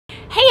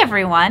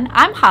everyone,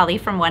 I'm Holly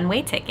from One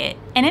Way Ticket,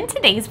 and in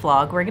today's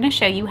vlog we're going to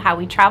show you how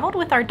we traveled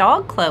with our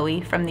dog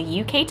Chloe from the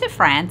UK to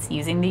France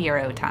using the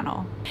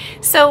Eurotunnel.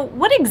 So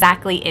what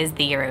exactly is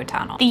the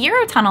Eurotunnel? The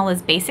Eurotunnel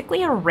is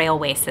basically a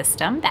railway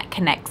system that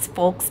connects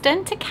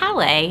Folkestone to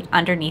Calais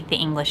underneath the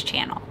English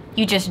Channel.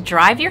 You just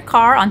drive your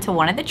car onto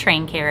one of the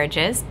train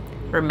carriages,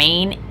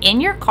 remain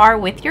in your car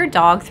with your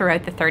dog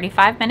throughout the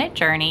 35-minute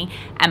journey,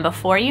 and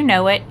before you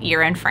know it,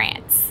 you're in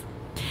France.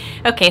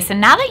 Okay, so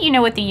now that you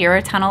know what the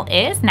Eurotunnel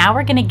is, now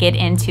we're going to get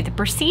into the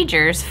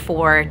procedures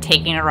for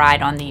taking a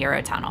ride on the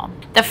Eurotunnel.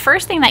 The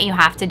first thing that you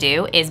have to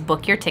do is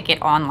book your ticket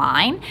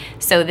online.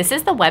 So this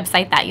is the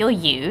website that you'll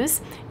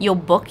use. You'll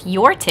book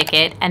your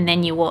ticket and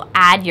then you will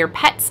add your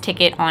pet's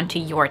ticket onto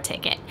your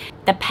ticket.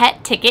 The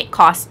pet ticket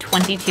costs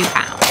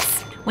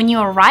 £22. When you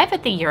arrive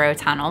at the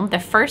Eurotunnel, the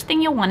first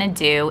thing you'll want to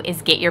do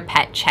is get your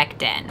pet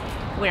checked in.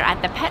 We're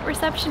at the pet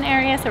reception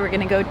area, so we're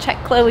gonna go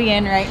check Chloe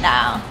in right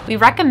now. We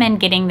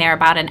recommend getting there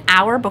about an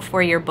hour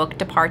before your booked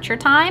departure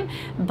time,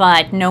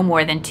 but no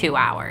more than 2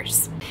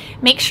 hours.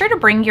 Make sure to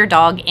bring your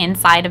dog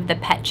inside of the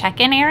pet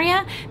check-in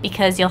area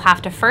because you'll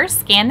have to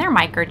first scan their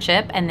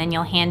microchip and then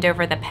you'll hand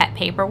over the pet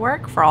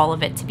paperwork for all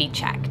of it to be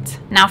checked.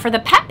 Now for the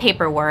pet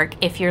paperwork,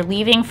 if you're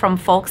leaving from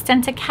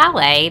Folkestone to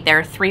Calais, there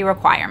are 3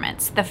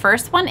 requirements. The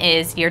first one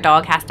is your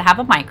dog has to have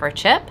a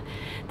microchip.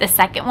 The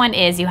second one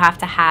is you have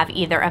to have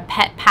either a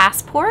pet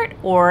passport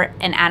or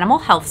an animal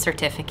health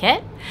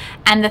certificate.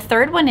 And the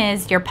third one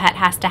is your pet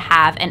has to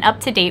have an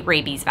up-to-date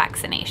rabies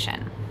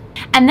vaccination.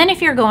 And then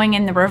if you're going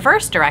in the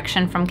reverse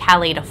direction from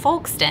Calais to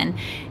Folkestone,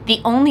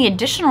 the only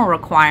additional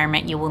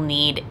requirement you will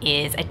need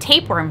is a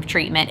tapeworm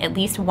treatment at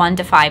least 1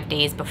 to 5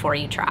 days before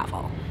you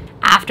travel.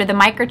 After the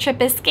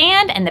microchip is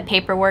scanned and the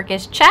paperwork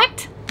is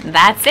checked,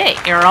 that's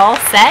it. You're all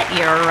set.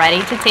 You're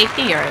ready to take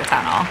the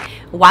Eurotunnel.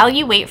 While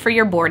you wait for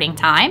your boarding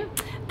time,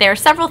 there are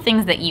several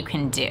things that you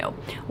can do.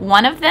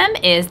 One of them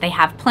is they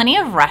have plenty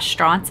of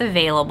restaurants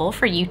available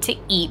for you to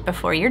eat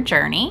before your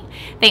journey.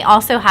 They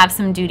also have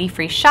some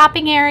duty-free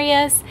shopping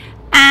areas,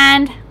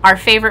 and our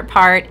favorite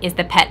part is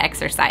the pet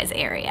exercise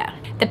area.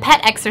 The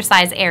pet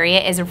exercise area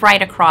is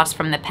right across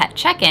from the pet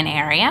check-in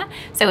area,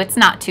 so it's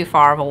not too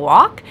far of a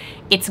walk.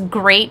 It's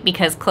great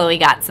because Chloe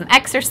got some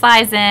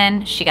exercise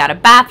in, she got a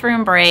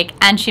bathroom break,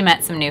 and she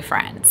met some new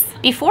friends.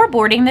 Before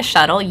boarding the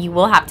shuttle, you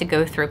will have to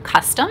go through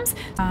customs.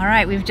 All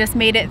right, we've just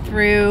made it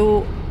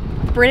through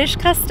British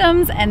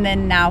customs and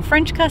then now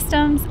French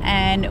customs,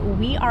 and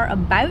we are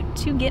about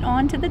to get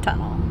onto the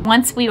tunnel.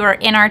 Once we were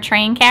in our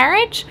train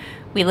carriage,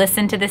 we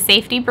listened to the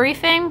safety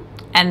briefing,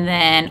 and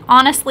then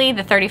honestly,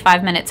 the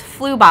 35 minutes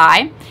flew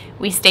by.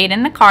 We stayed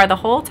in the car the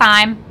whole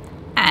time,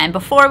 and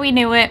before we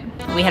knew it,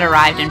 we had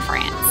arrived in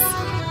France.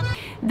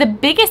 The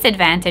biggest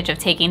advantage of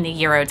taking the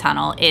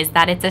Eurotunnel is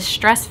that it's a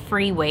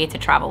stress-free way to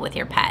travel with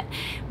your pet.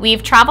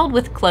 We've traveled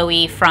with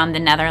Chloe from the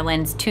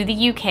Netherlands to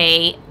the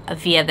UK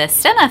via the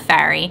Stena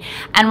ferry,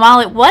 and while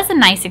it was a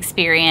nice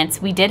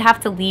experience, we did have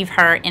to leave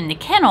her in the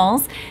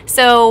kennels,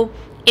 so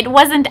it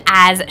wasn't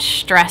as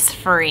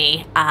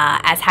stress-free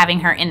as having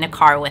her in the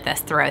car with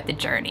us throughout the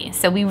journey.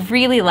 So we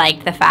really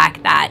liked the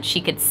fact that she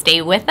could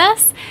stay with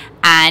us,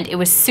 and it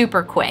was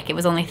super quick. It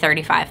was only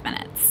 35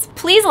 minutes.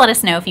 Please let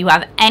us know if you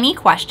have any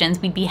questions.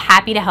 We'd be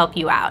happy to help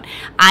you out.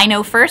 I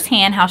know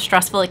firsthand how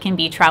stressful it can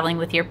be traveling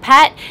with your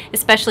pet,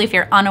 especially if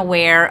you're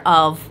unaware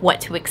of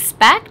what to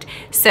expect.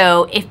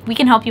 So if we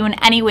can help you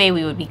in any way,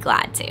 we would be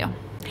glad to.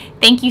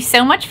 Thank you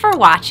so much for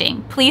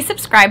watching. Please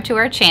subscribe to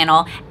our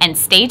channel and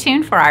stay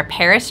tuned for our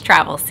Paris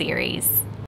travel series.